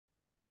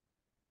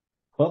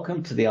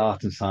Welcome to the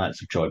Art and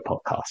Science of Joy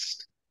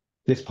podcast.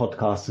 This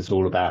podcast is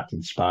all about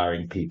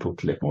inspiring people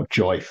to live more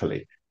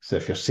joyfully. So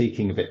if you're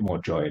seeking a bit more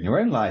joy in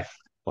your own life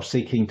or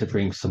seeking to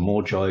bring some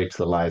more joy to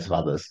the lives of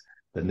others,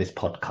 then this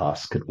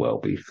podcast could well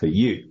be for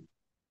you.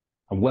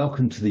 And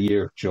welcome to the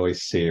Year of Joy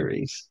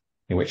series,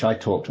 in which I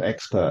talk to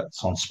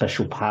experts on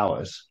special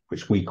powers,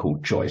 which we call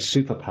Joy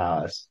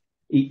Superpowers.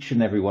 Each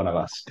and every one of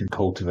us can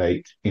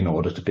cultivate in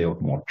order to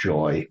build more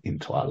joy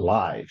into our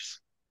lives.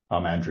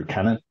 I'm Andrew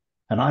Cannon,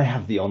 and I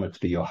have the honor to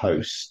be your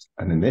host.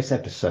 And in this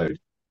episode,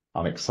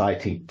 I'm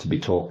excited to be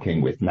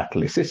talking with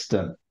Natalie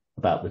Siston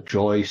about the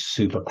Joy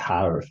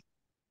Superpower of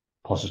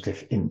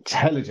positive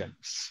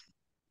intelligence.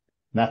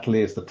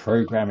 Natalie is the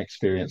program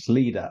experience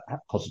leader at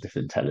Positive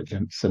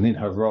Intelligence, and in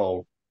her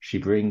role, she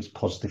brings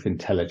positive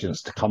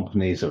intelligence to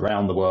companies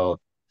around the world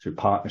through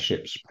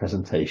partnerships,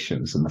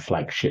 presentations, and the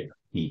flagship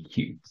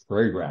EQ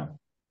program.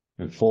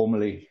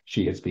 Informally,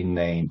 she has been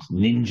named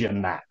Ninja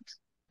Nat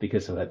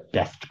because of her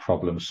deft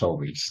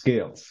problem-solving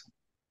skills.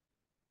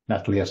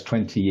 Natalie has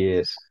 20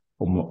 years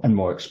and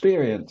more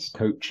experience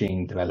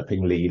coaching,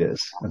 developing leaders,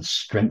 and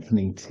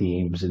strengthening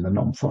teams in the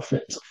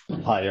non-profit,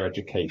 higher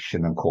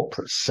education, and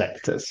corporate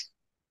sectors.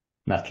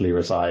 Natalie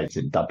resides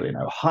in Dublin,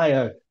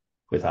 Ohio,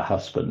 with her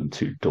husband and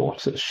two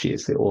daughters. She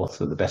is the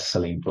author of the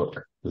best-selling book,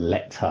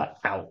 Let Her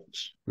Out,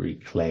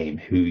 Reclaim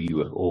Who You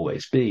Have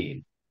Always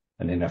Been.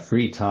 And in her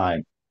free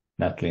time,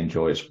 Natalie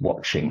enjoys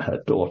watching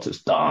her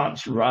daughters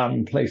dance,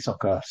 run, play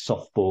soccer,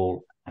 softball,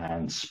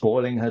 and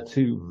spoiling her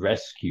two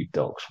rescue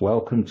dogs.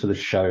 Welcome to the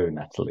show,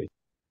 Natalie.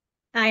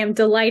 I am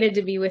delighted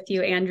to be with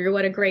you, Andrew.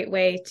 What a great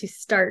way to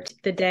start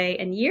the day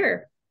and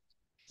year.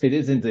 It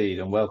is indeed,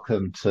 and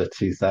welcome to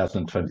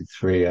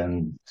 2023,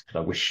 and I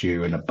wish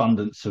you an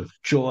abundance of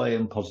joy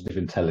and positive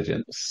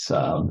intelligence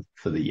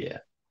for the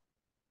year.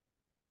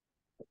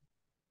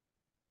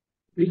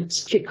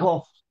 Let's kick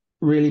off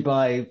really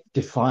by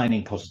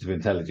defining positive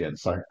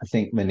intelligence. I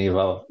think many of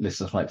our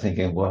listeners might be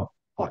thinking, well,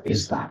 what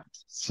is that?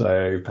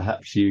 So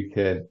perhaps you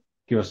can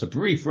give us a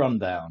brief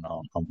rundown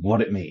on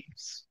what it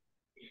means.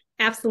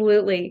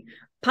 Absolutely.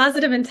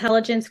 Positive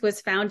intelligence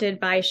was founded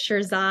by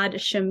Shirzad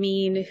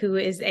Chamine, who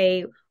is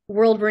a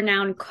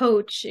world-renowned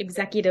coach,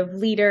 executive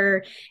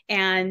leader,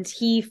 and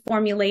he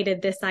formulated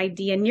this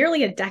idea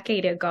nearly a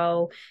decade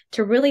ago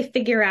to really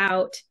figure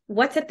out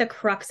what's at the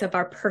crux of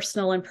our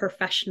personal and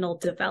professional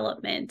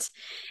development.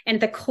 And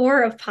the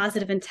core of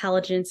positive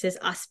intelligence is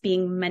us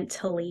being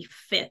mentally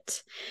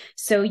fit.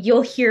 So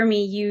you'll hear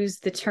me use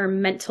the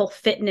term mental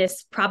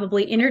fitness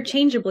probably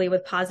interchangeably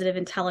with positive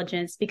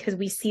intelligence because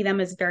we see them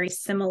as very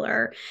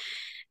similar.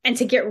 And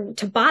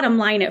to bottom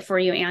line it for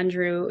you,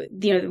 Andrew,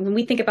 when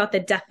we think about the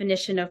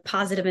definition of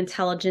positive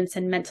intelligence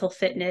and mental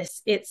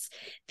fitness, it's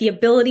the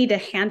ability to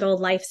handle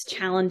life's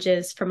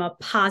challenges from a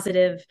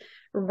positive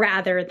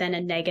rather than a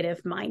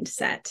negative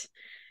mindset.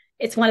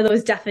 It's one of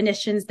those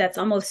definitions that's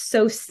almost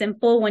so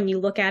simple when you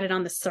look at it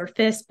on the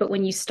surface, but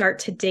when you start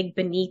to dig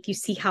beneath, you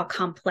see how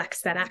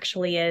complex that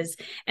actually is.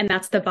 And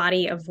that's the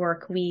body of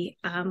work we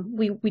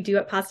do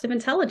at Positive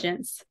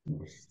Intelligence.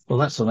 Well,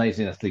 that's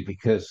amazing, Natalie,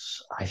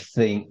 because I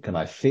think and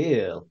I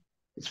feel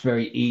it's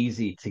very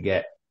easy to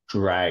get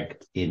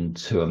dragged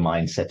into a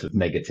mindset of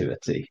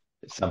negativity.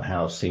 It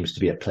somehow seems to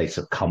be a place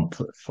of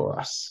comfort for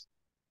us.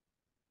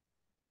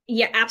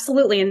 Yeah,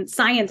 absolutely. And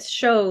science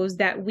shows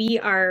that we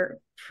are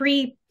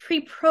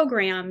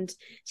pre-programmed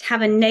to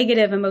have a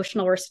negative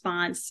emotional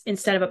response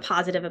instead of a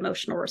positive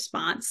emotional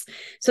response.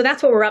 So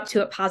that's what we're up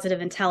to at Positive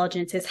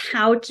Intelligence is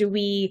how do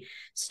we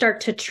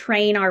start to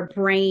train our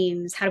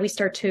brains? How do we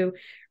start to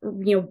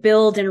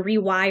build and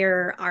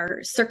rewire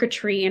our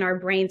circuitry in our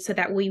brain so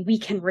that we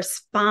can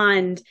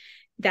respond,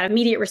 that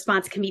immediate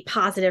response can be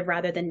positive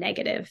rather than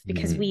negative,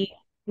 because we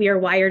are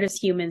wired as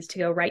humans to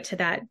go right to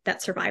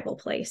that survival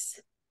place.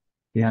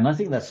 Yeah, and I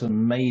think that's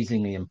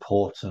amazingly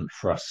important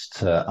for us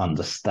to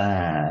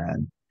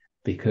understand,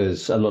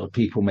 because a lot of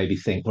people maybe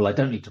think, well, I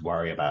don't need to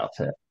worry about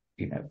it,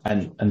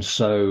 and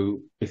so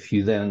if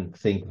you then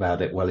think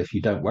about it, well, if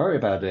you don't worry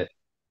about it,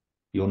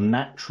 your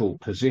natural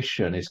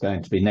position is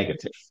going to be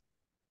negative.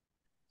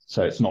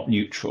 So it's not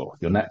neutral.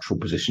 Your natural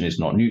position is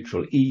not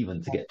neutral.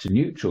 Even to get to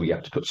neutral, you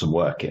have to put some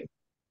work in.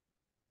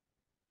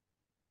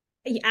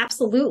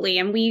 Absolutely.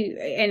 And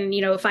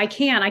if I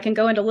can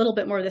go into a little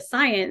bit more of the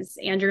science,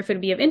 Andrew, if it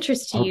would be of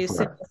interest to you.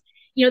 So,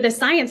 the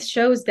science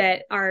shows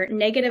that our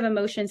negative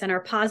emotions and our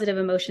positive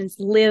emotions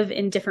live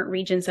in different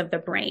regions of the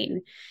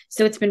brain.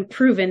 So it's been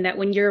proven that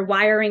when you're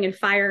wiring and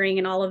firing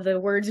and all of the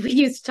words we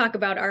use to talk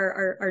about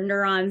our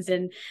neurons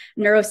and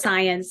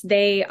neuroscience,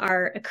 they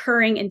are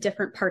occurring in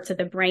different parts of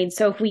the brain.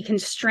 So if we can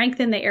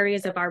strengthen the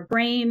areas of our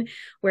brain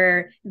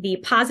where the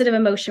positive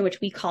emotion,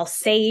 which we call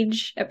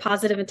SAGE at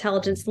Positive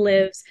Intelligence,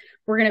 lives,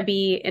 we're going to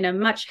be in a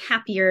much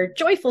happier,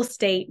 joyful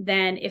state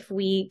than if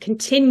we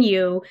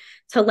continue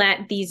to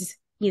let these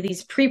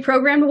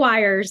pre-programmed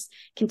wires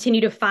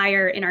continue to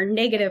fire in our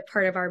negative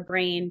part of our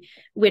brain,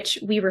 which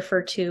we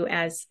refer to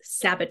as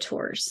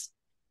saboteurs.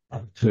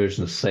 Saboteurs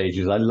and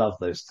sages. I love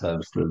those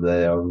terms.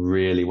 They are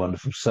really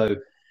wonderful. So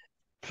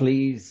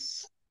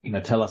please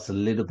tell us a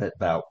little bit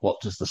about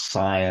what does the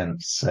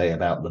science say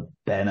about the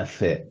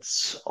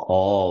benefits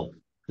of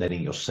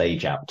letting your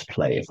sage out to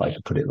play, if I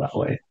could put it that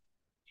way.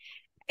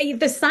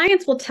 The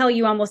science will tell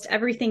you almost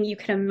everything you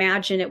can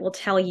imagine. It will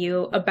tell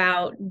you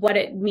about what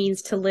it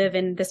means to live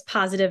in this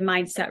positive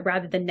mindset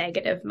rather than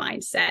negative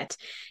mindset.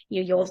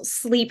 You'll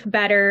sleep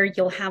better,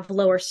 you'll have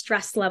lower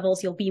stress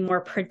levels, you'll be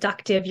more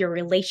productive, your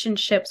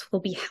relationships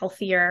will be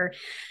healthier.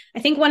 I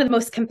think one of the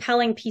most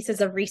compelling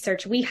pieces of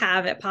research we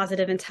have at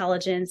Positive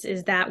Intelligence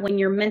is that when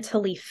you're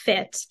mentally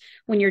fit,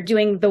 when you're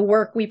doing the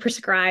work we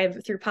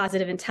prescribe through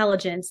Positive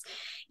Intelligence,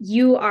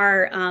 you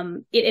are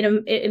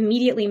it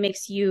immediately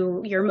makes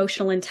your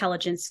emotional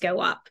intelligence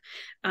go up.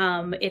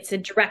 It's a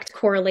direct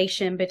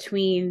correlation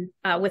between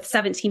with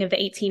 17 of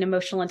the 18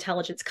 emotional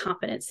intelligence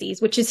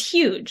competencies, which is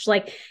huge.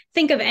 Like,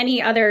 think of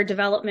any other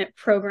development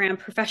program,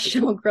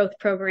 professional growth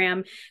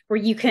program, where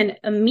you can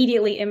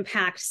immediately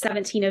impact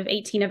 17 of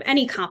 18 of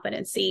any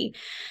competency.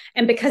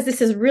 And because this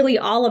is really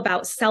all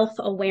about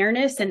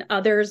self-awareness and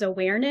others'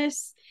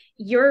 awareness,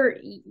 your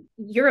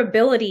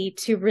ability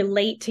to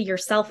relate to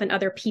yourself and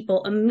other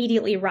people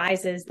immediately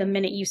rises the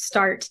minute you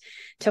start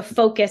to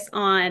focus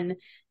on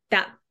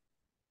that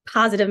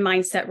positive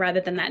mindset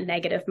rather than that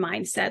negative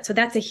mindset. So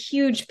that's a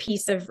huge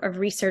piece of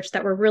research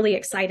that we're really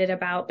excited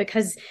about,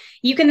 because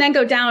you can then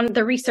go down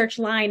the research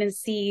line and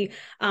see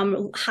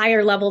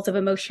higher levels of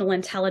emotional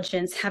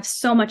intelligence have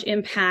so much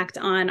impact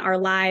on our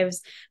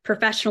lives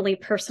professionally,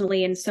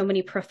 personally, in so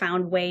many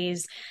profound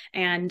ways.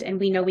 And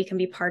we know we can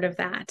be part of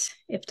that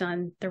if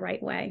done the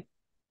right way.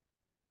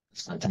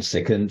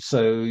 Fantastic. And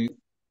so,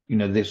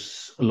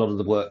 this a lot of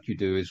the work you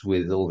do is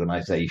with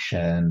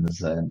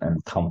organizations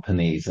and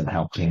companies and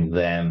helping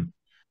them,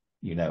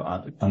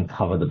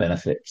 uncover the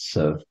benefits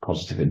of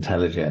positive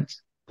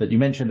intelligence. But you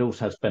mentioned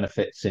also has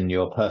benefits in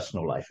your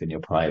personal life, in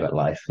your private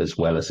life, as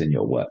well as in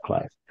your work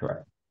life,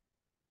 correct?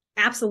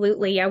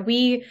 Absolutely. Yeah,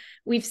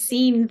 we've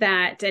seen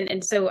that.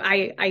 And so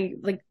I,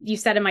 like you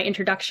said in my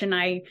introduction,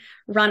 I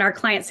run our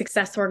client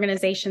success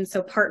organization.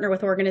 So partner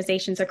with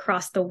organizations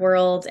across the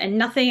world, and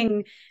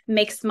nothing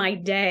makes my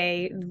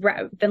day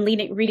than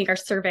reading our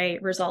survey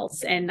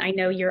results. And I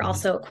know you're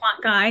also a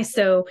quant guy,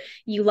 so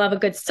you love a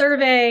good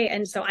survey.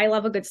 And so I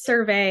love a good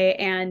survey.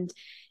 And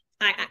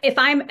if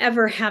I'm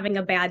ever having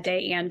a bad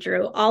day,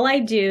 Andrew, all I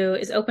do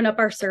is open up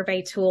our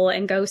survey tool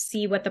and go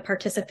see what the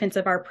participants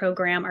of our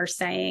program are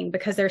saying,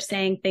 because they're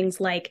saying things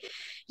like,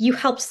 you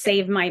helped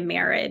save my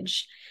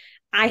marriage.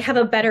 I have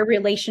a better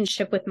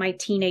relationship with my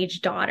teenage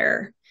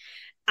daughter.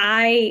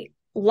 I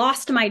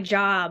lost my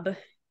job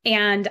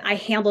and I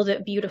handled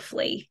it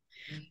beautifully.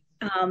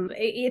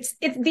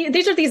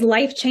 These are these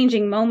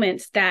life-changing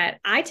moments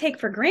that I take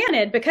for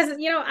granted because,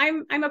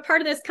 I'm a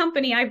part of this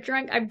company. I've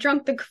drunk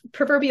the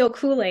proverbial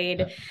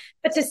Kool-Aid,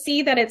 but to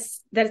see that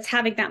it's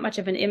having that much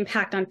of an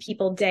impact on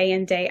people day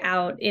in, day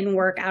out, in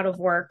work, out of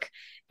work,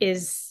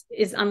 is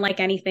unlike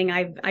anything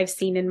I've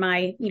seen in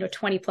my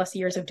 20 plus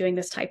years of doing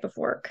this type of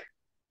work.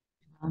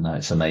 No,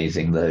 it's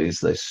amazing those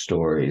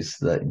stories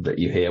that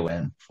you hear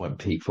when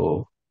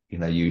people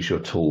use your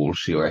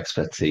tools, your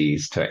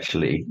expertise to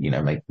actually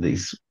make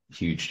these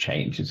huge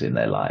changes in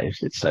their lives.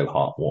 It's so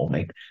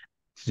heartwarming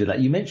to do that.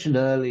 You mentioned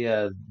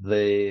earlier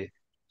the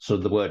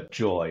word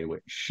joy,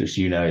 which, as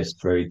you know, is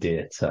very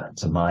dear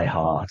to my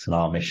heart and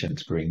our mission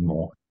to bring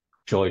more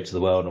joy to the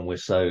world. And we're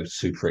so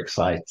super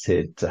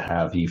excited to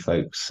have you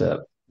folks at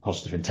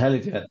Positive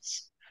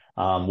Intelligence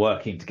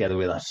working together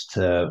with us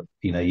to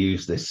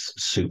use this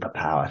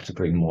superpower to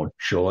bring more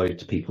joy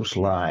to people's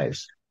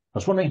lives. I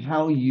was wondering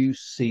how you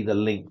see the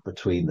link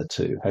between the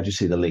two. How do you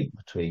see the link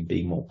between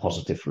being more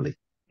positively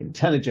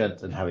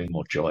intelligent and having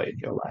more joy in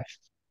your life?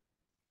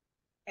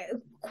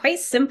 Quite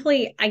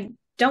simply, I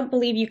don't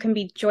believe you can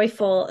be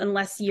joyful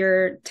unless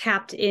you're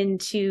tapped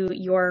into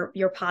your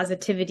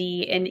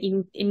positivity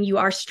and you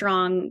are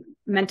strong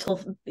mental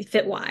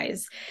fit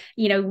wise.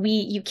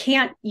 You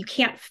can't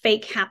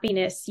fake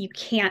happiness. You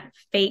can't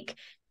fake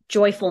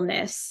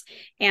joyfulness.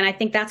 And I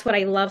think that's what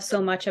I love so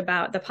much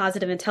about the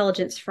positive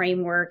intelligence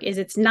framework is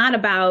it's not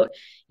about,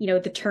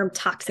 the term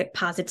toxic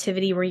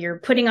positivity where you're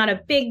putting on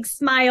a big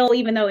smile,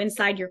 even though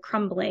inside you're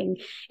crumbling.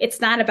 It's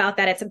not about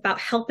that. It's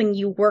about helping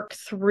you work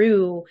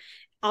through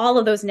all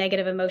of those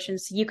negative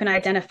emotions so you can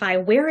identify,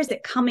 where is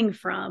it coming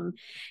from?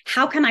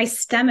 How can I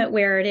stem it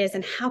where it is?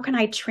 And how can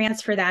I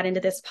transfer that into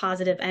this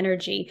positive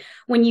energy?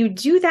 When you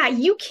do that,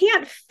 you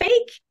can't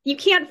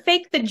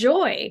fake the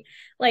joy.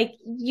 Like,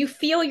 you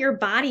feel your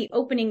body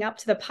opening up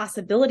to the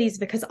possibilities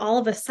because all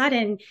of a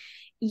sudden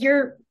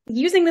you're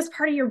using this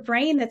part of your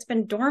brain that's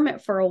been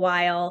dormant for a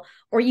while,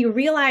 or you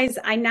realize,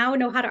 I now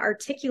know how to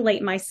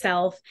articulate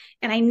myself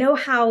and I know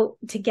how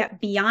to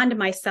get beyond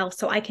myself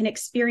so I can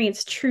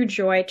experience true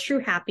joy, true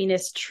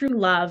happiness, true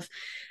love,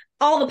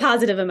 all the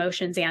positive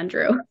emotions,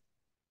 Andrew.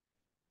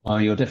 Oh,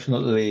 you're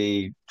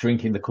definitely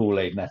drinking the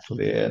Kool-Aid,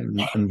 Natalie, and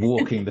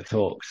walking the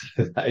talks.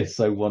 That is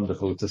so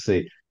wonderful to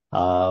see.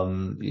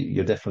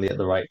 You're definitely at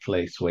the right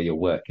place where you're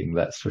working,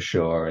 that's for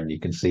sure. And you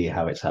can see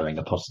how it's having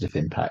a positive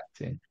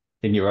impact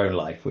in your own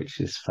life, which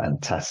is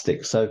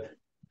fantastic. So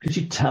Could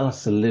you tell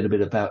us a little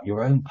bit about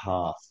your own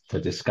path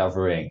to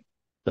discovering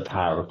the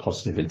power of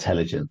positive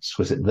intelligence?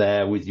 Was it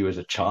there with you as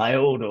a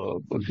child, or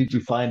did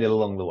you find it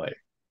along the way?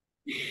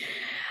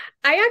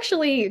 I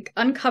actually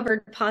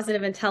uncovered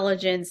positive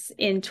intelligence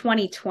in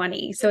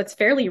 2020. So it's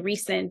fairly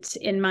recent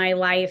in my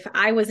life.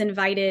 I was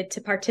invited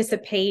to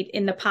participate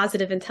in the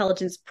Positive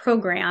Intelligence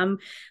Program,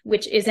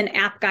 which is an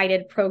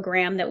app-guided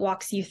program that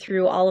walks you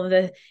through all of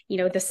the,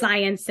 the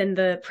science and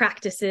the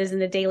practices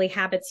and the daily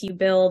habits you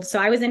build. So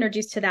I was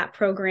introduced to that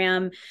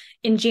program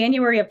in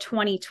January of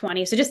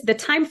 2020. So just the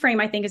time frame,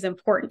 I think, is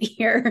important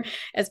here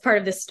as part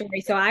of this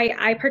story. So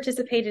I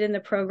participated in the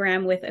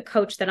program with a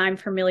coach that I'm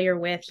familiar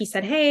with. He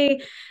said,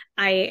 "Hey,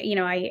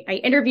 I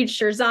interviewed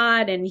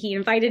Shirzad and he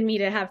invited me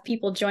to have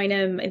people join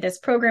him in this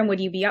program. Would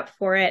you be up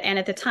for it?" And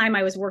at the time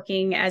I was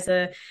working as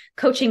a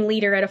coaching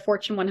leader at a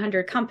Fortune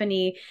 100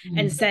 company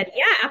and said,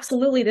 "Yeah,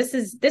 absolutely. This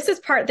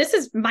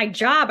is my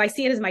job. I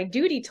see it as my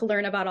duty to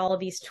learn about all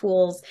of these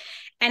tools."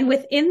 And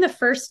within the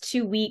first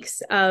 2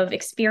 weeks of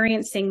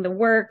experiencing the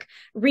work,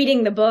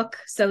 reading the book,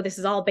 so this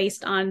is all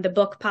based on the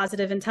book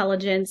Positive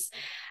Intelligence,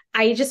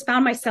 I just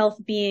found myself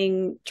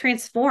being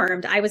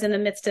transformed. I was in the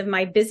midst of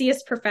my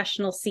busiest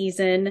professional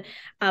season,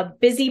 a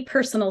busy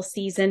personal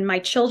season. My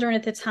children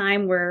at the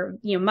time were,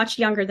 much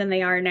younger than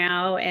they are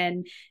now.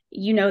 And,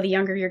 the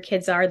younger your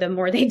kids are, the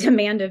more they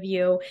demand of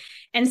you.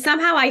 And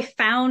somehow I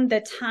found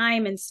the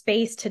time and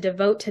space to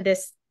devote to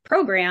this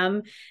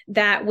program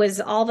that was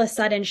all of a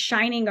sudden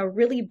shining a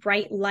really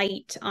bright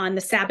light on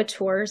the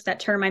saboteurs, that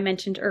term I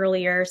mentioned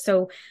earlier.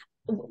 So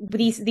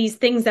these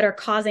things that are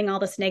causing all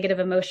this negative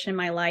emotion in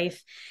my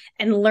life,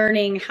 and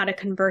learning how to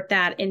convert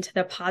that into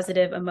the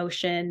positive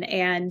emotion.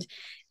 And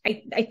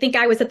I think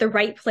I was at the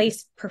right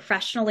place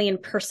professionally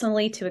and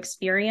personally to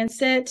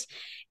experience it.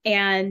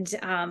 And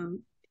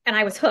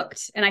I was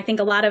hooked. And I think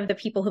a lot of the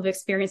people who've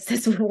experienced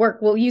this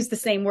work will use the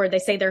same word. They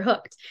say they're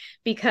hooked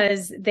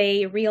because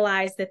they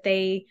realize that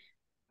they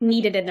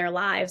needed in their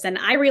lives. And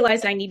I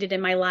realized I needed in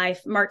my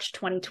life March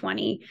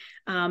 2020,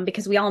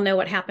 because we all know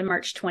what happened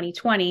March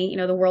 2020.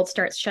 The world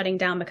starts shutting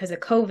down because of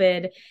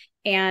COVID.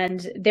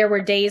 And there were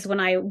days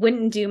when I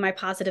wouldn't do my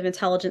positive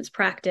intelligence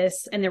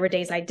practice. And there were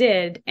days I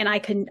did. And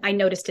I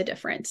noticed a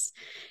difference.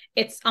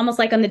 It's almost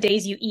like on the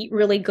days you eat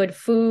really good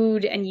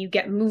food and you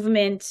get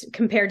movement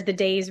compared to the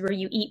days where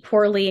you eat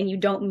poorly and you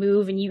don't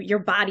move and your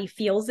body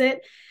feels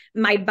it.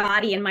 My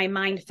body and my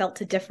mind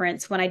felt a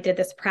difference when I did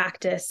this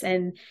practice.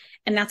 And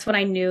that's when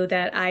I knew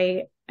that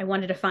I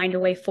wanted to find a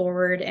way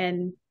forward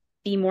and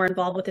be more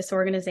involved with this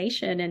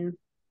organization. And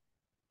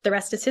the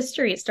rest is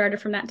history. It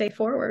started from that day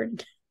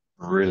forward.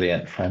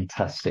 Brilliant.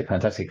 Fantastic.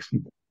 Fantastic.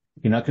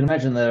 I can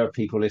imagine there are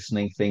people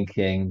listening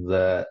thinking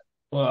that,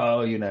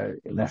 well,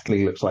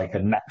 Natalie looks like a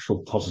natural,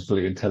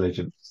 positively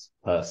intelligent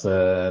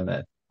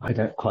person. I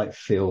don't quite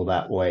feel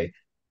that way.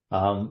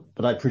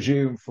 But I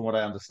presume, from what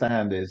I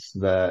understand, is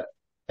that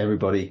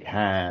everybody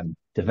can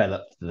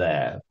develop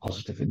their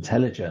positive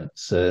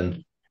intelligence.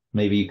 And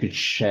maybe you could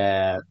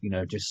share,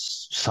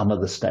 just some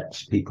of the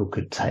steps people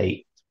could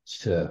take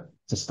to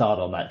start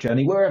on that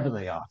journey, wherever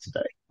they are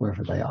today.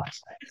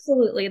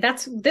 Absolutely.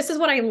 This is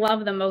what I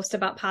love the most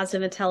about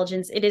positive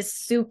intelligence. It is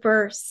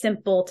super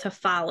simple to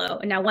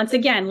follow. Now, once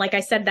again, like I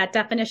said, that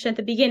definition at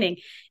the beginning,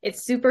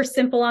 it's super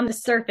simple on the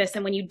surface.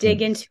 And when you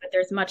dig into it,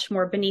 there's much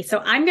more beneath. So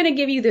I'm going to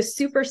give you the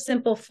super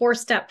simple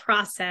 4-step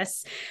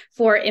process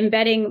for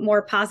embedding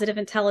more positive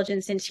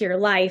intelligence into your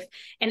life.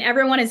 And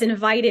everyone is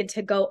invited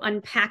to go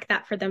unpack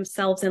that for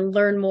themselves and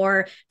learn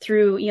more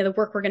through, the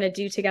work we're going to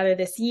do together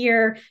this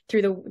year,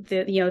 through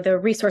the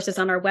resources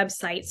on our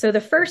website. So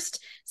the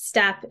first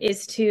step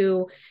is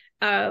to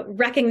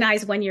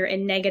recognize when you're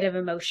in negative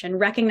emotion,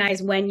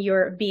 recognize when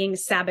you're being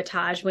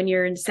sabotaged, when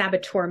you're in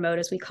saboteur mode,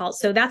 as we call it.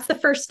 So that's the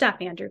first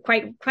step, Andrew.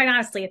 Quite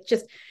honestly, it's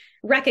just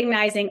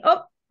recognizing,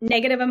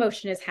 negative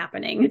emotion is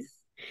happening.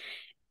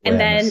 And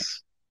then,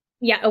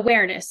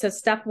 awareness. So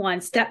step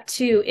 1. Step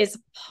 2 is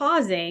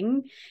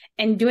pausing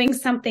and doing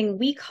something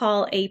we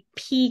call a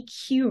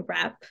PQ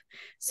rep.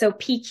 So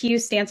PQ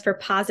stands for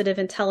positive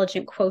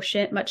intelligent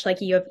quotient, much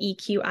like you have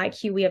EQ,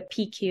 IQ, we have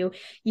PQ.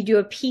 You do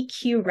a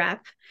PQ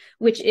rep,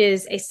 which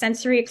is a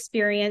sensory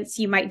experience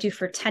you might do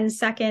for 10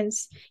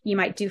 seconds, you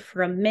might do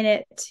for a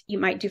minute, you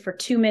might do for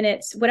 2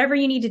 minutes, whatever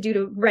you need to do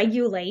to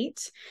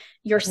regulate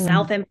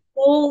yourself and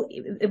pull.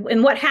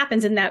 And what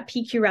happens in that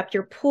PQ rep,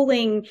 you're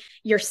pulling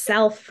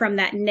yourself from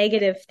that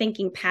negative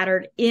thinking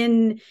pattern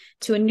into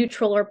a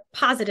neutral or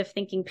positive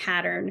thinking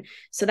pattern.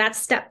 So that's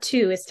step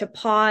 2, is to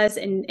pause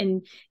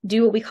and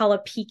do what we call a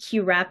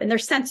PQ rep. And they're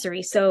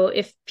sensory. So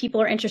if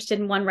people are interested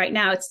in one right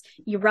now, it's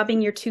you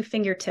rubbing your 2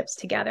 fingertips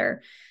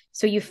together.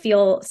 So you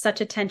feel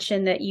such a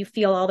tension that you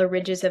feel all the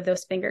ridges of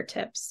those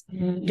fingertips.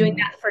 Doing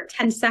that for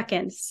 10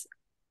 seconds,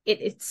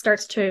 it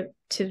starts to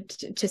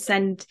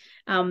send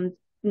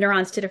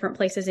neurons to different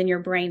places in your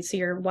brain. So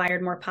you're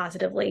wired more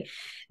positively.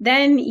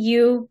 Then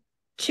you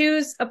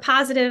choose a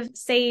positive,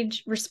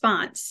 sage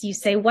response. You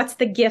say, what's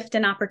the gift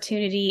and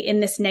opportunity in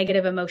this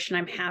negative emotion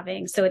I'm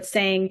having? So it's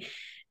saying,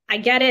 I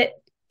get it.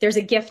 There's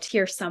a gift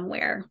here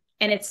somewhere.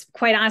 And it's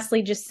quite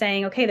honestly just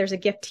saying, okay, there's a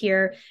gift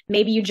here.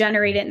 Maybe you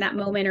generate it in that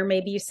moment, or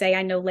maybe you say,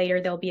 I know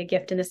later there'll be a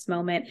gift in this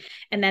moment.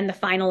 And then the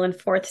final and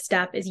fourth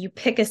step is you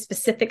pick a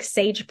specific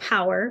sage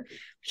power,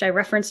 which I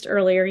referenced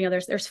earlier.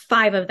 There's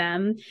 5 of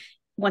them.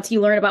 Once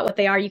you learn about what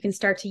they are, you can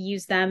start to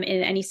use them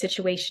in any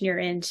situation you're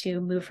in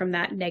to move from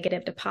that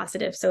negative to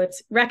positive. So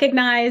it's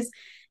recognize,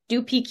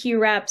 do PQ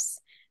reps,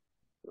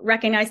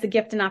 recognize the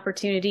gift and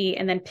opportunity,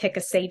 and then pick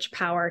a sage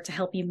power to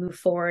help you move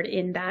forward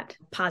in that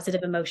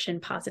positive emotion,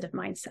 positive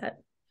mindset.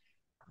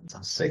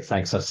 Fantastic.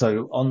 Thanks.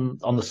 So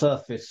on the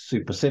surface,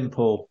 super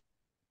simple,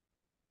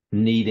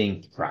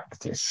 needing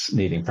practice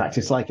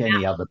like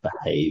any other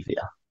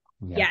behavior.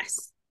 Yeah.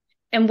 Yes.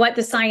 And what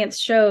the science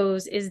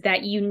shows is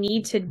that you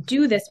need to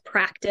do this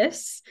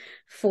practice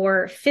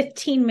for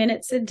 15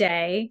 minutes a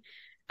day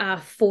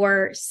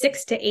for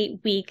 6 to 8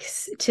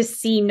 weeks to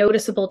see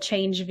noticeable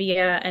change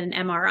via an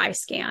MRI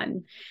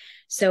scan.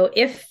 So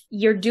if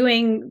you're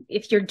doing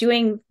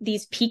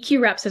these PQ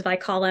reps, as I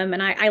call them,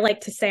 and I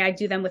like to say I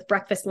do them with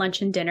breakfast,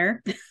 lunch, and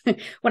dinner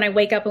when I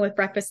wake up, and with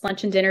breakfast,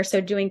 lunch, and dinner. So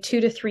doing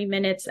 2 to 3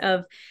 minutes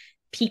of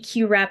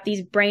PQ rep,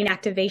 these brain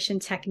activation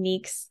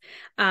techniques,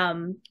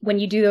 when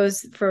you do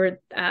those for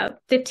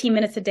 15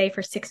 minutes a day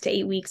for 6 to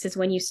 8 weeks is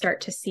when you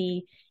start to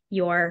see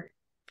your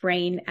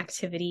brain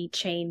activity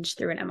change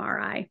through an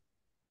MRI.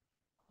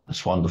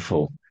 That's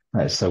wonderful.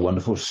 That's so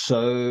wonderful.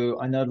 So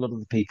I know a lot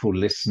of the people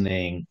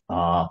listening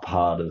are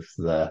part of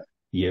the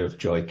Year of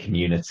Joy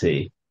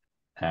community,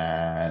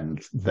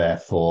 and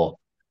therefore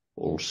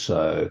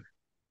also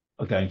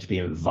are going to be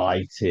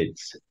invited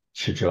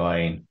to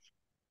join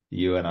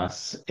you and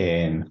us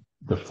in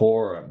the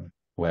forum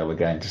where we're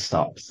going to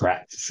start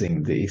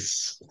practicing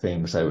these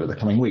things over the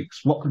coming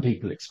weeks. What can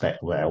people expect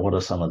there? What are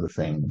some of the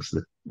things,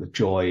 the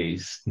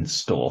joys in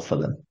store for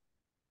them?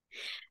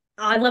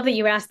 I love that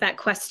you asked that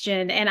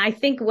question. And I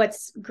think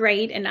what's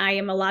great, and I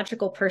am a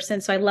logical person,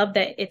 so I love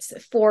that it's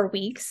 4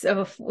 weeks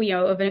of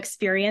an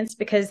experience,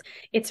 because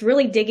it's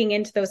really digging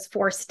into those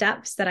 4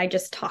 steps that I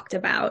just talked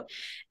about.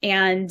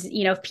 And,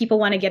 if people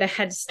want to get a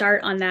head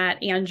start on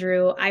that,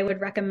 Andrew, I would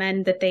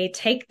recommend that they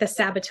take the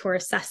saboteur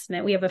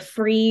assessment. We have a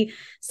free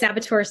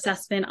saboteur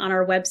assessment on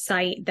our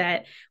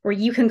website where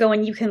you can go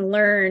and you can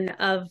learn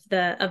of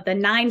the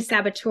 9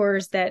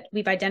 saboteurs that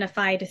we've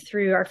identified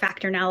through our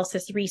factor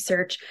analysis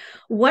research.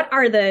 What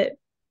are the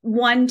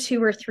 1,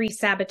 2, or 3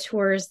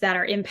 saboteurs that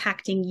are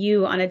impacting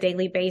you on a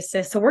daily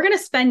basis? So we're going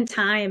to spend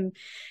time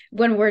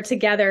when we're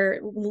together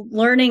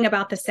learning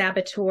about the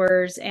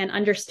saboteurs and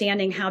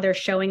understanding how they're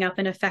showing up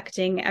and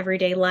affecting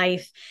everyday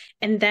life.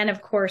 And then,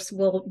 of course,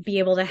 we'll be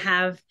able to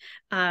have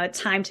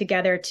time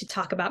together to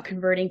talk about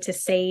converting to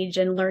sage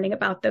and learning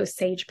about those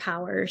sage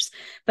powers.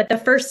 But the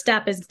first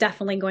step is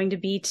definitely going to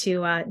be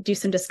to do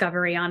some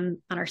discovery on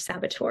our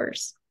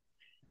saboteurs.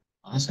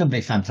 That's going to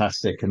be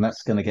fantastic. And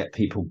that's going to get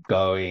people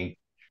going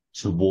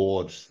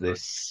towards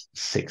this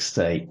 6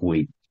 to 8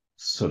 week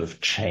sort of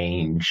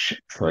change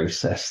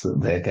process that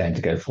they're going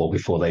to go for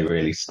before they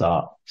really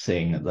start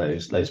seeing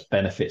those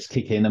benefits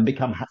kick in and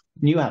become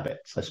new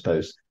habits, I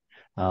suppose.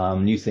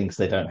 New things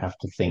they don't have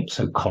to think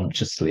so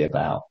consciously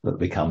about, that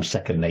become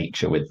second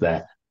nature with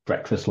their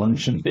breakfast,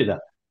 lunch, and dinner,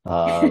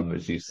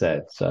 as you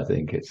said. So I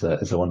think it's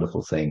a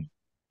wonderful thing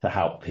to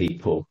help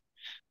people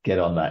get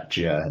on that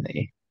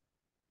journey.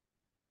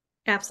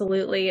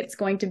 Absolutely. It's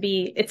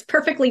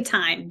perfectly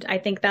timed. I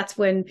think that's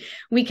when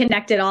we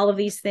connected. All of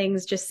these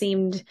things just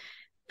seemed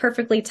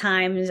perfectly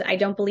timed. I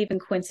don't believe in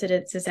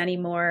coincidences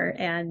anymore.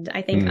 And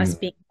I think us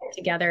being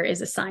together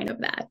is a sign of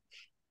that.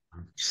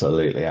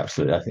 Absolutely.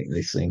 Absolutely. I think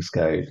these things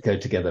go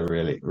together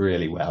really,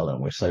 really well.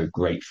 And we're so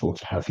grateful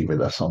to have you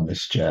with us on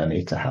this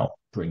journey to help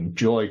bring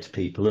joy to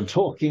people. And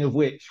talking of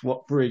which,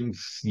 what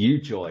brings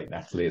you joy,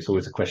 Natalie? It's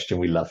always a question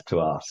we love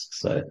to ask.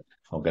 So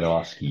I'm going to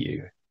ask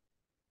you.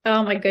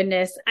 Oh my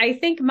goodness. I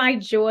think my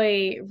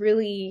joy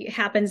really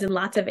happens in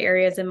lots of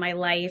areas in my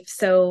life.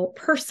 So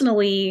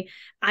personally,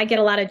 I get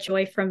a lot of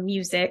joy from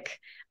music.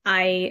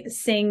 I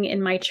sing in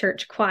my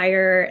church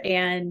choir,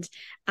 and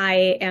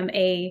I am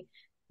a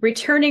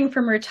returning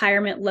from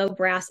retirement low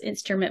brass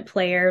instrument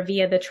player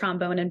via the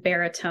trombone and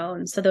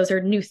baritone. So those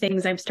are new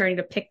things I'm starting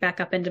to pick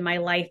back up into my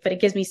life, but it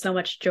gives me so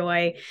much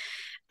joy.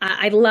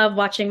 I love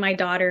watching my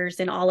daughters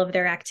in all of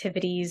their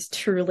activities.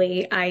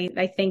 Truly,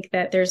 I think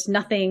that there's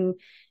nothing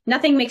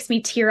makes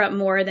me tear up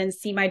more than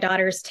see my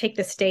daughters take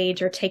the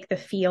stage or take the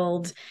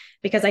field,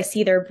 because I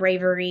see their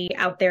bravery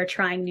out there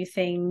trying new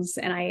things.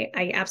 And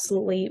I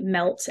absolutely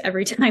melt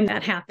every time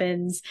that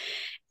happens.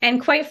 And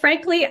quite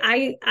frankly,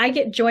 I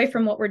get joy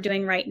from what we're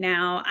doing right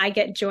now. I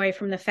get joy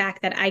from the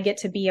fact that I get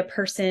to be a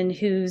person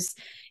who's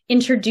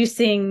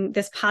introducing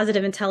this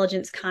positive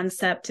intelligence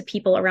concept to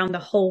people around the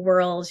whole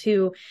world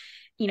who,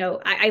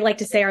 I like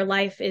to say our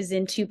life is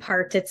in 2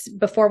 parts. It's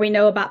before we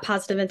know about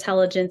positive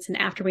intelligence and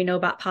after we know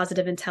about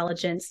positive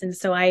intelligence. And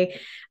so I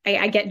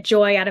get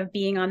joy out of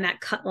being on that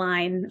cut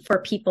line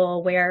for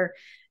people where,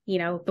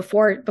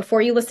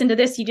 before you listen to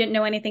this, you didn't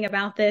know anything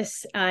about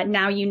this.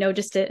 Now you know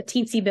just a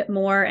teensy bit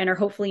more and are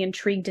hopefully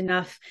intrigued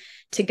enough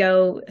to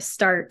go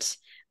start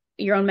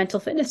your own mental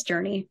fitness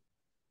journey.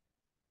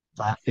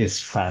 That is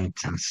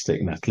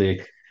fantastic,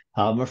 Natalie.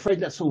 I'm afraid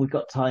that's all we've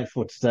got time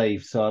for today.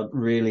 So I'd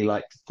really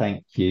like to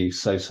thank you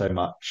so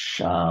much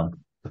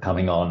for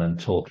coming on and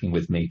talking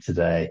with me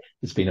today.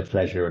 It's been a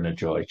pleasure and a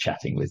joy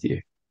chatting with you.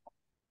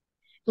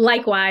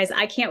 Likewise,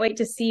 I can't wait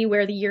to see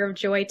where the year of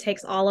joy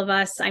takes all of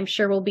us. I'm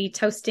sure we'll be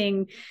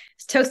toasting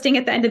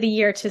at the end of the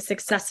year to a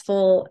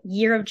successful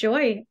year of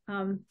joy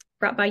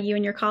brought by you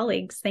and your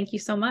colleagues. Thank you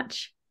so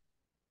much.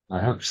 I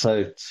hope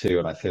so too,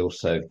 and I feel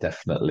so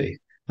definitely.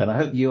 And I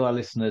hope you, our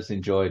listeners,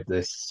 enjoyed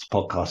this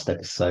podcast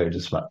episode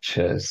as much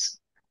as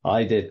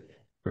I did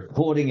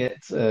recording it.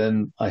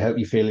 And I hope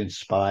you feel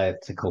inspired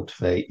to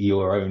cultivate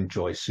your own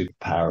joy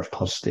superpower of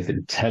positive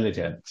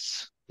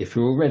intelligence. If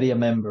you're already a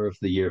member of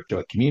the Year of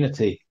Joy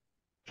community,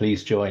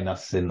 please join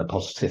us in the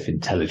Positive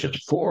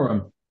Intelligence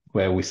Forum,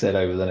 where we said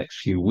over the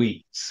next few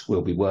weeks,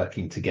 we'll be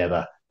working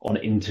together on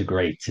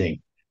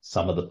integrating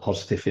some of the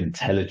positive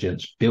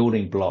intelligence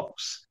building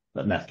blocks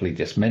that Natalie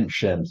just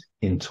mentioned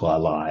into our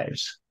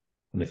lives.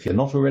 And if you're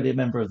not already a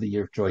member of the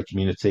Year of Joy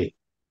community,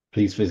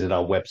 please visit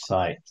our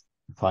website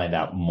to find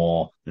out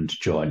more and to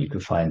join. You can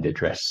find the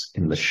address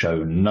in the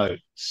show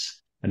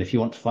notes. And if you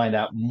want to find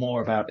out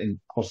more about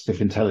positive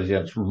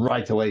intelligence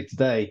right away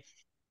today,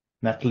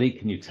 Natalie,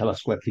 can you tell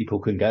us where people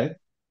can go?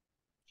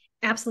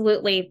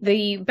 Absolutely.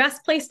 The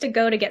best place to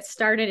go to get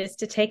started is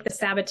to take the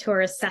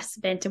saboteur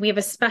assessment. And we have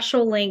a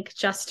special link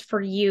just for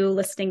you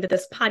listening to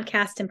this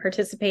podcast and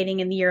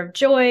participating in the Year of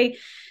Joy.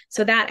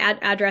 So that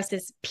address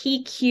is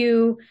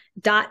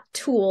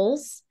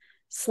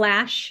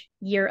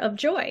pq.tools/year of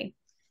joy.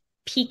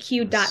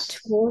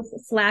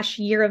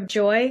 pq.tools/year of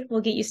joy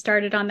will get you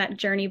started on that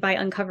journey by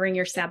uncovering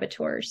your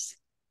saboteurs.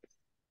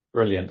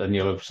 Brilliant. And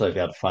you'll also be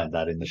able to find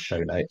that in the show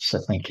notes. So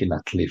thank you,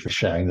 Natalie, for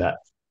sharing that.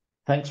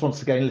 Thanks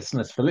once again,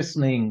 listeners, for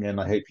listening. And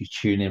I hope you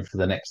tune in for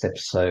the next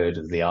episode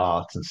of the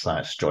Art and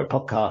Science Joy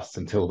podcast.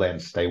 Until then,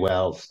 stay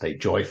well, stay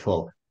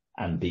joyful,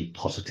 and be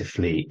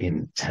positively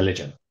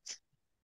intelligent.